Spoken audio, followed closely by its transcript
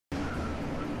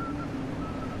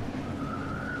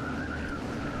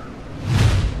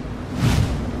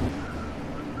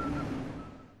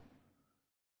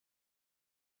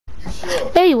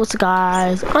Hey, what's up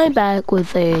guys? I'm back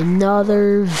with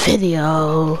another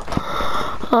video.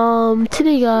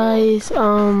 Today guys,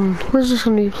 we're just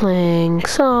gonna be playing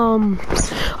some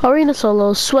arena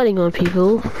solo, sweating on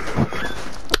people,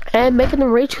 and making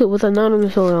them rage quit with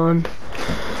anonymous on.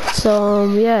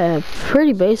 So, yeah,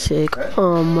 pretty basic. I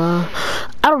don't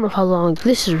know how long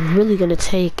this is really gonna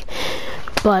take,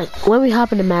 but when we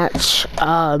hop in the match,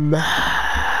 I'll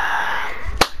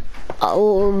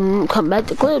come back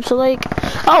to clip. So like,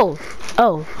 oh,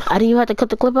 I didn't even have to cut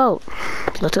the clip out.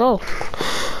 Let's go.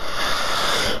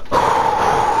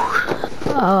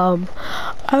 I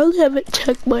really haven't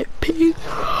checked my ping.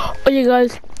 Okay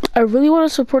guys, I really want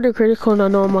to support the critical, and I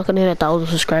know I'm not gonna hit 1,000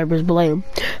 subscribers, but like,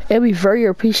 it'd be very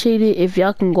appreciated if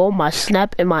y'all can go on my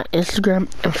Snap and my Instagram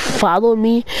and follow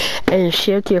me and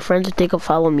share to your friends if they can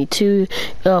follow me too.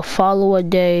 Follow a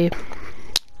day.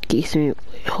 Excuse me.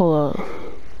 Hold on.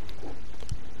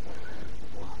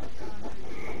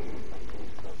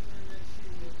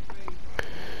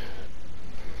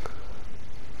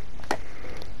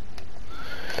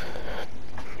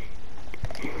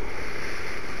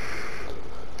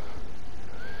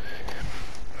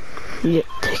 Yeah,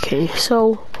 okay,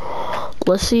 so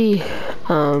let's see.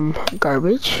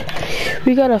 Garbage.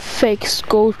 We got a fake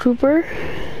skull trooper.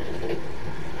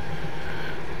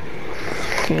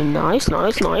 Okay, nice. I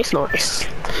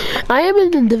am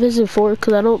in Division 4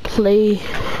 because I don't play.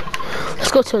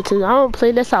 Let's go to it. I don't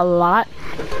play this a lot.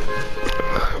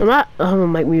 I have my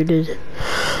mic muted.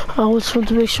 I always want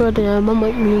to make sure that I have my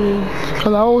mic muted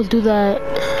because I always do that.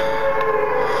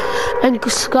 And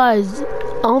guys,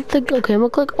 I don't think, okay, I'm gonna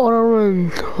click auto run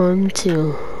 1,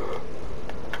 2.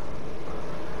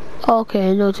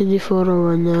 Okay, I know what to do for auto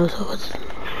run now, so it's,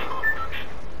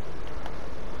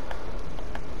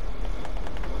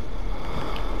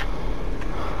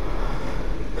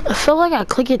 I feel like I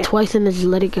click it twice and just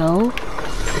let it go.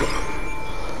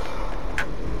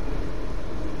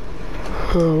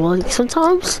 Well, like,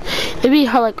 sometimes it'd be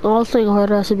hard, like, all thing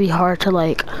harder has to be hard to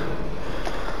like.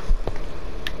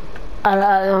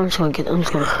 I'm just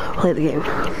gonna play the game.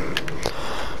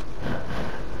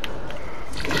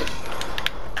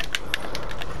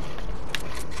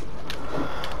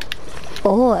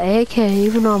 Oh, AK,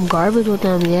 even though I'm garbage with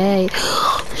them, yay.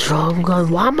 Strong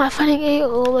gun. Why am I fighting 8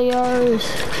 OARs?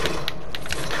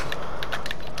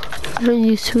 I don't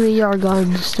use 2 AR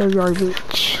guns, they're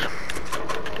garbage.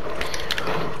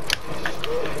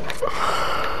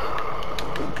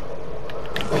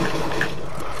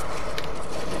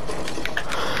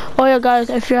 Oh yeah guys,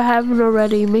 if you haven't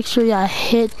already, make sure y'all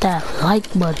hit that like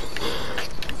button.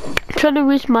 I'm trying to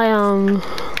reach my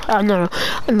no,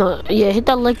 yeah, hit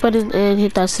that like button and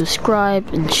hit that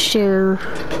subscribe and share.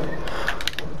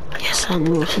 Yes, I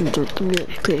knew I should do it.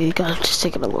 Okay, guys, I'm just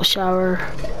taking a little shower.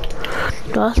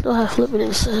 Do I still have flipping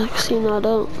in 6? You know I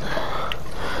don't.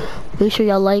 Make sure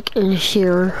y'all like and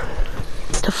share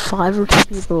to 5 or 10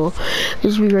 people.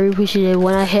 This would be very appreciated.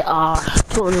 When I hit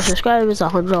 200 subscribers,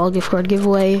 $100 gift card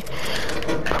giveaway.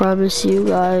 Promise you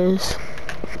guys.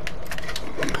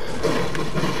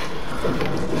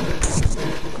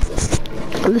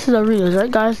 And this is arenas, right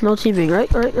guys? No teaming, right?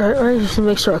 Just to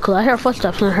make sure, cause I hear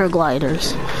footsteps and I hear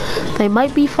gliders. They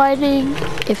might be fighting.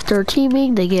 If they're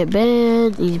teaming, they get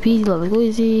banned. Easy peasy, lemon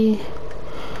squeezy.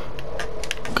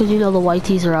 Cause you know the white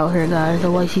tees are out here, guys.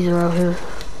 The white tees are out here.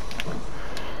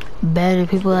 Banning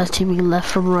people that's teaming left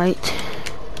from right.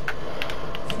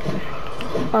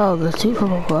 Oh, the 2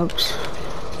 purple clubs.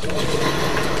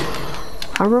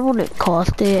 I remember when it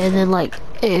cost it, and then like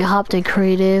it hopped in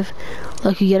creative,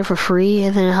 like you get it for free,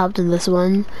 and then it hopped in this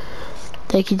one.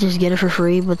 They can just get it for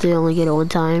free, but they only get it 1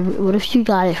 time. What if you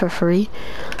got it for free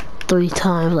 3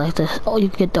 times like this? Oh, you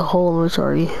get the whole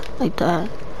inventory like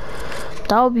that.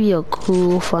 That would be a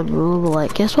cool, fun move. But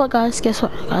like, guess what, guys? Guess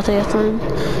what? I tell you something.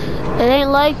 It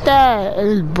ain't like that.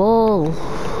 It's bull.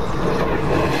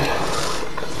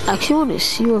 I actually want to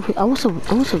see where I want some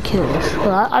kills.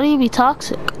 But I need to be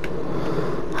toxic.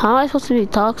 How am I supposed to be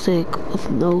toxic with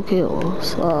no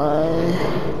kills?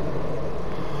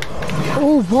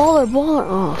 Oh, baller.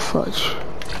 Oh, fudge.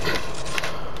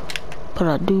 But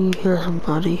I do hear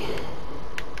somebody.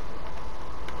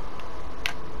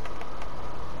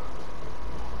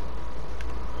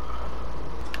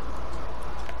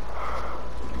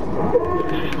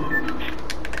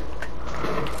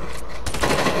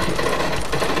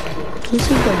 This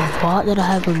is the bot that I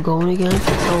have been going against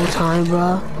this whole time,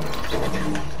 bro.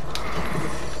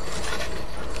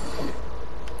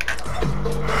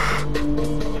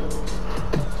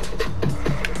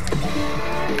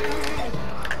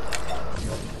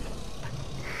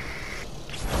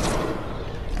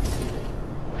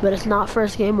 But it's not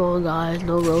first game on, guys.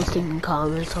 No roasting in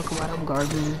comments talking about I'm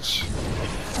garbage.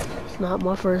 It's not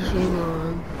my first game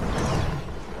on.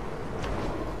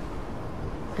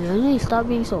 And I need to stop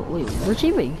being so. Wait, they're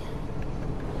teaming.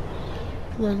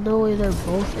 There's no way they're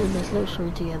both in the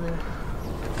slipstream together.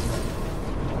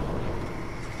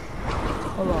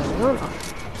 Hold on,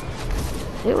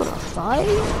 they wanna fight?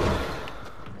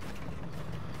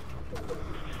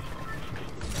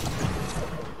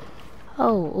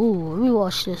 Oh, ooh, let me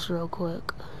watch this real quick.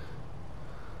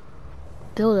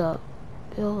 Build up,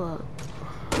 build up.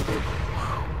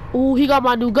 Ooh, he got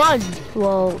my new gun.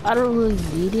 Well, I don't really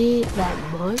need it that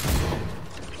much.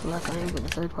 Like I am gonna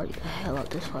third party the hell out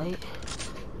this fight.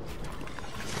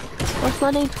 What's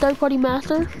my name? Third party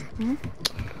master? Hmm?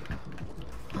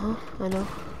 I know.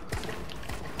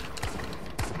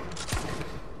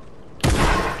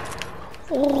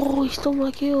 Oh, he stole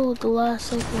my kill at the last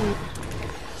second.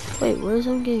 Wait, where's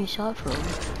him getting shot from?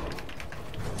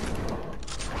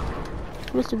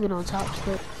 Must have been on top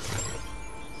step.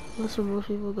 That's where most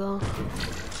people go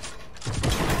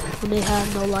when they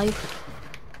have no life.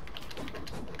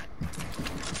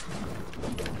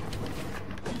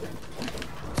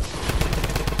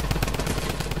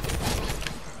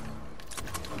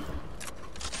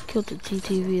 Killed the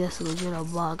TTV, that's a legit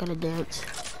bot, gotta dance.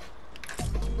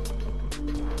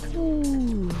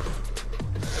 Ooh.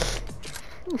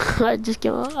 I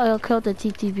killed the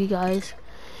TTV, guys.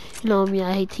 You know me,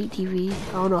 I hate TTV.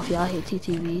 I don't know if y'all hate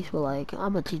TTVs, but like,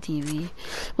 I'm a TTV.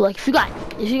 But like, if you got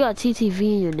TTV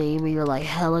in your name and you're like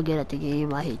hella good at the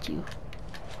game, I hate you.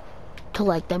 To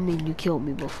like, that mean you killed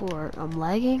me before. I'm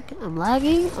lagging, I'm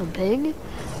ping,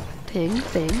 ping, ping,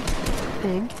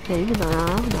 ping, ping,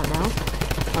 not now.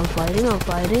 I'm fighting,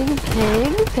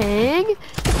 ping, ping, ping,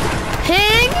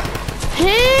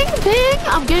 ping, ping.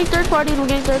 I'm getting third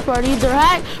party, They're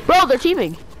hacked. Bro, they're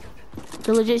teaming.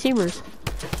 They're legit teamers.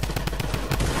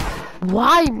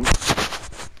 Why?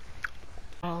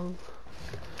 I'm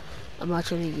not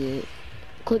trying to get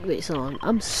clickbait song.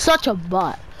 I'm such a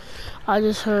bot. I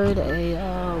just heard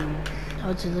I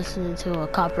was just listening to a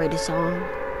copyrighted song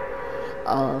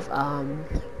of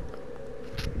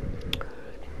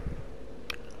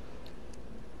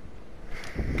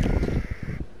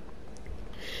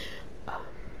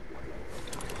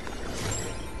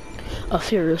a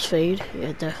Furious Fade.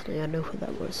 Yeah, definitely, I knew who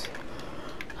that was.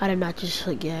 I did not just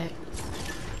forget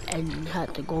and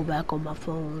had to go back on my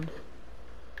phone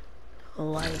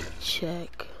and like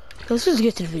check. Let's just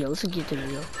get to the video.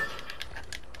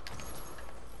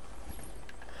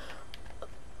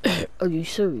 Are you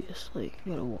serious? Like,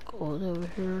 you gotta walk all the way over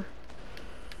here.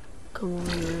 Come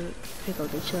over here, pick up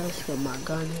the chest, get my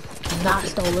gun. Not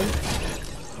stolen.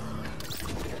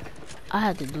 I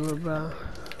had to do it, bro.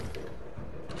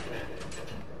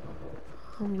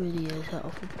 I'm really as hell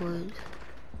for points.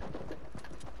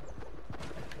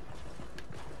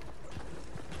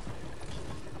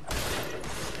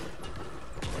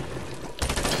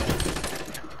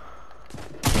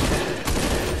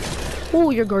 Oh,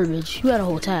 you're garbage. You had a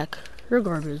whole attack. You're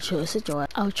garbage. Sit your ass.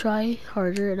 I'll try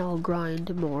harder and I'll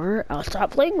grind more. I'll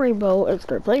stop playing Rainbow and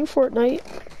start playing Fortnite.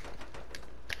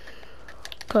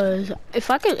 Cause if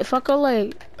I could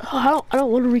like, I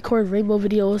don't want to record Rainbow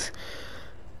videos.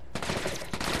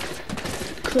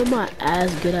 Cause I'm not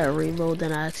as good at Rainbow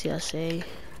than I actually say.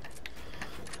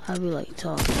 I'll be like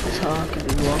talking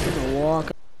and walking the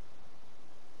walk.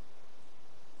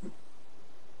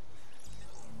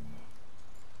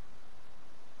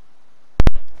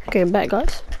 Okay, I'm back,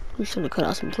 guys. I'm just gonna cut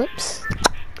out some clips.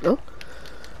 No?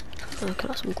 I'm gonna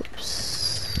cut out some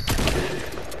clips.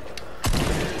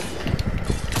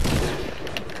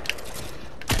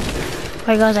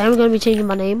 Alright, guys, I am gonna be changing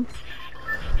my name.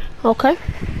 Okay.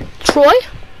 Troy?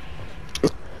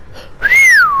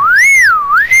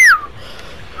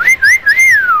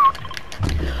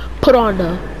 Put on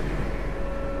the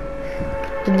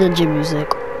ninja music.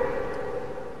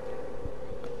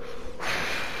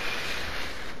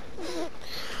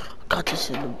 Got this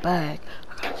in the bag.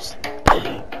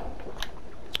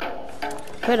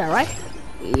 Hear that, right?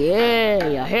 Yeah,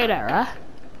 you hear that, right?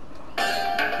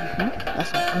 That's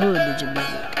some good ninja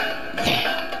music.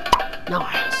 Yeah,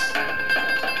 nice.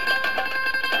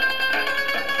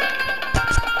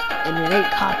 And it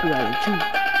ain't copyrighted too.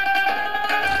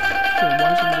 If you're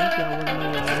watching this, y'all wanna know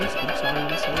what it is. I'm sorry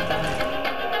to say that.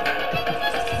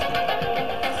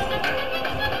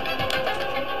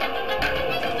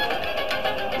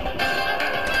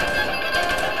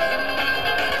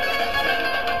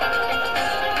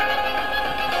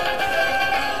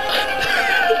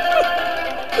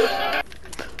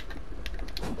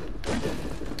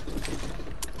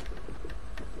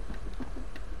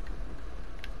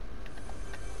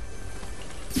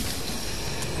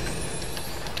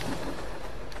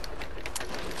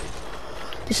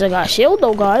 least I got a shield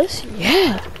though, guys.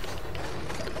 Yeah.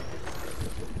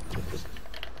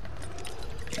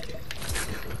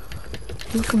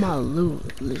 Look at my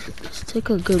loot. Let's take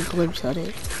a good glimpse at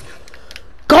it.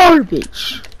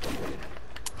 Garbage!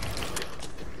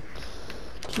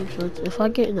 If I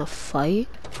get in a fight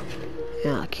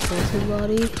and I kill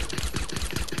somebody,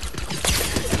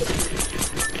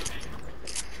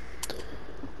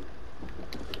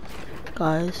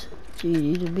 guys,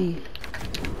 GG to me.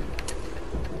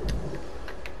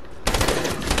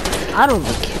 I don't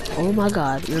even care. Oh my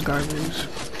god, you're garbage.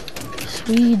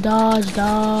 Sweet dodge,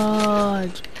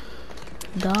 dodge.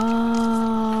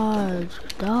 Dodge,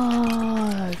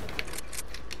 dodge.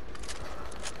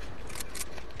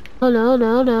 Oh no,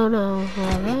 no, no, no.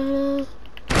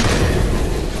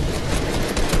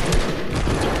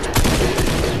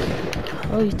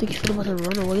 Oh, you think you're about to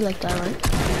run away like that, right?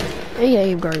 Hey,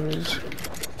 aim garbage.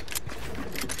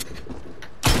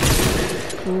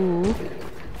 Ooh.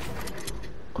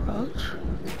 Crouch.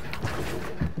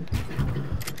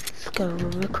 Just gotta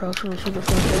remember to crouch when I shoot the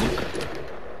front back.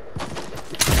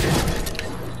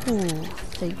 Ooh,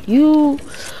 thank you.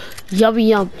 Yummy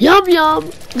yum, yum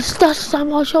yum. That's the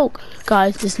time I'll choke.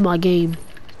 Guys, this is my game.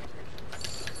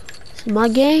 This is my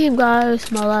game, guys.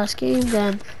 My last game,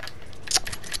 then.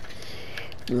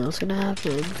 You know what's gonna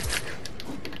happen?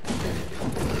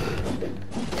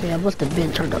 Okay, I must have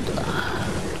been turned up to that.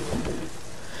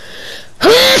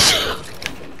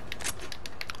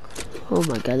 Oh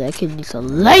my god, that kid needs to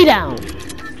lay down.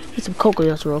 Get some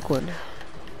coconuts real quick.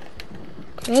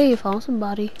 Okay, you found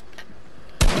somebody.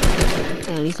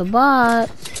 And he's a bot.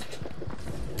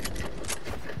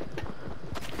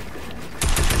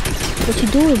 What you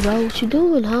doing, bro? What you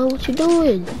doing, huh? What you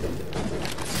doing?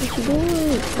 What you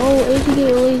doing? Oh, and you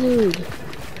getting lasered.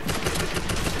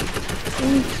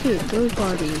 Oh shit, third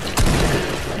party.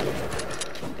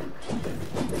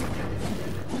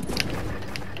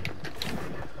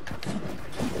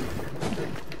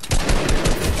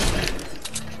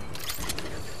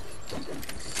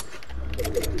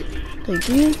 Thank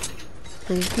you.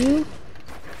 Thank you.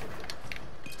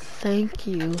 Thank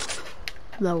you.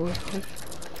 That was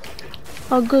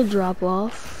a good drop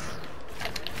off.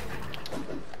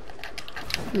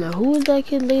 Now, who was that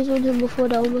kid lasered him before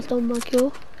that almost done my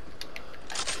kill?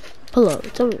 Pull up,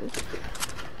 tell me.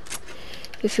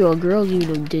 If you're a girl, you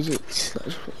know digits.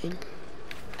 That's fine.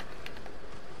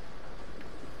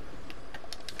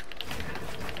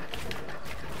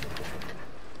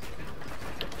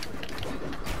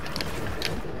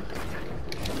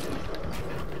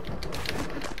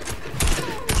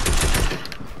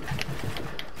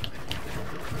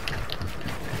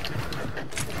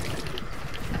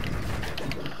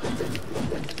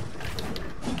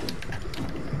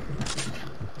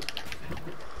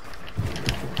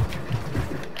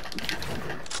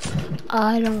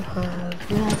 I don't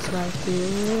have maps like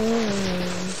this.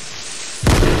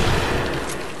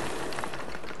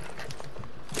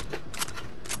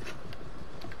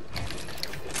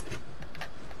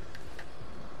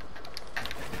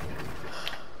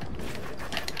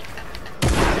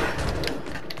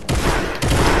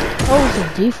 Oh, it's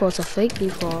a default, it's a fake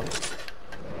default.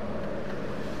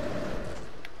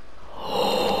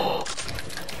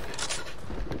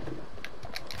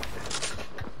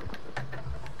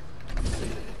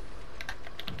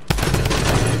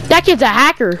 That kid's a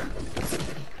hacker.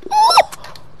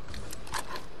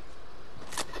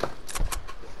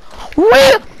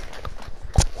 Wait!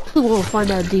 We won't find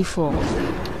that default.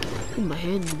 Put my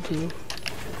hand into.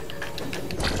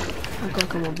 Act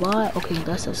like I'm a bot. Okay,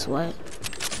 that's a sweat.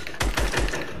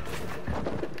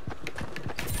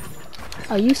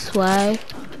 Are you swag?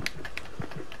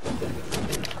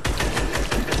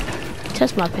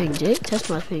 Test my ping, Jake. Test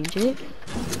my ping, Jake.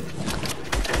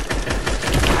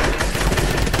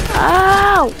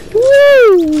 Ow!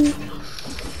 Woo!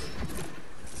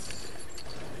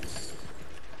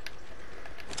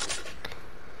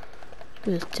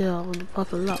 Just tell on the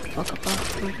pop a lot, pop.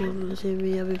 See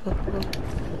me every pop.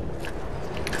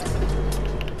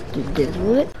 Do this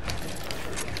with it.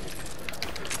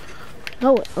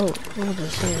 Oh, what was I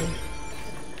saying?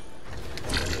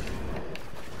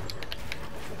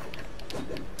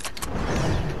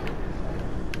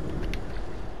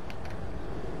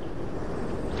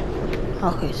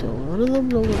 Okay, so one of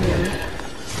them over there.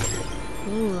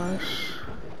 No rush.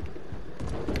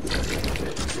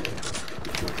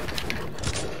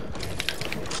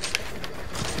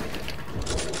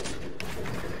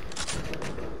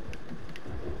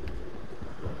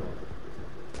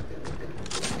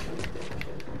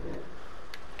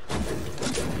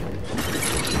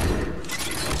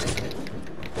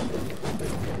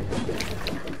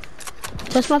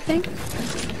 That's my thing?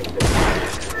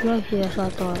 Right here, that's what I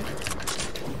thought.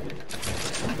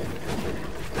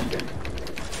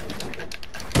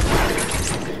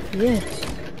 Yeah.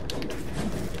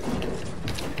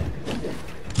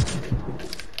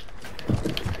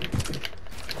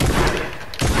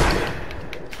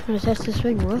 Let's test this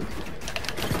thing, what?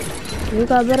 You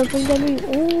got a better thing than me?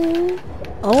 Ooh.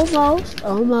 Almost.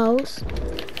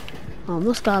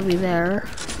 Almost got me there.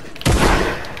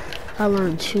 I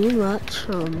learned too much.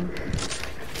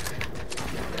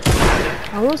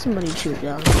 I want somebody to shoot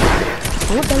down.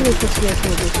 I want them to get to shoot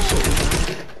me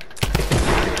down.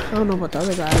 I don't know about the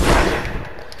other guy,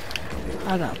 but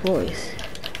I got boys.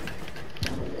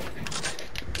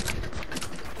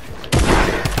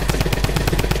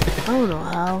 I don't know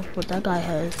how, but that guy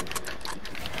has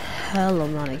hell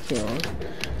amount of kills.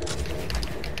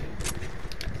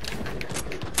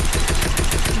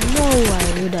 No way,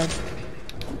 we're dead.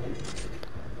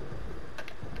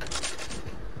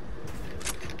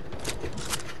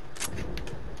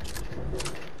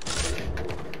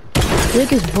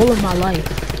 Biggest bull of my life.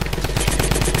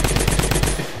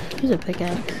 He's a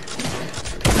pickaxe.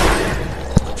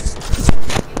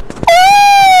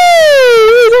 Oh,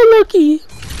 he got lucky.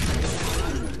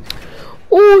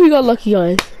 Oh, he got lucky,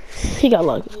 guys. He got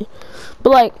lucky. But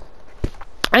like,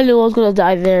 I knew I was gonna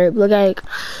die there. But like,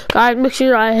 guys, make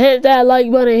sure I hit that like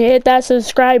button, hit that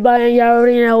subscribe button. Y'all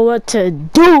already know what to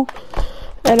do.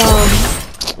 And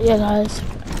yeah, guys.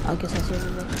 I guess I'll see you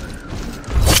in the next one.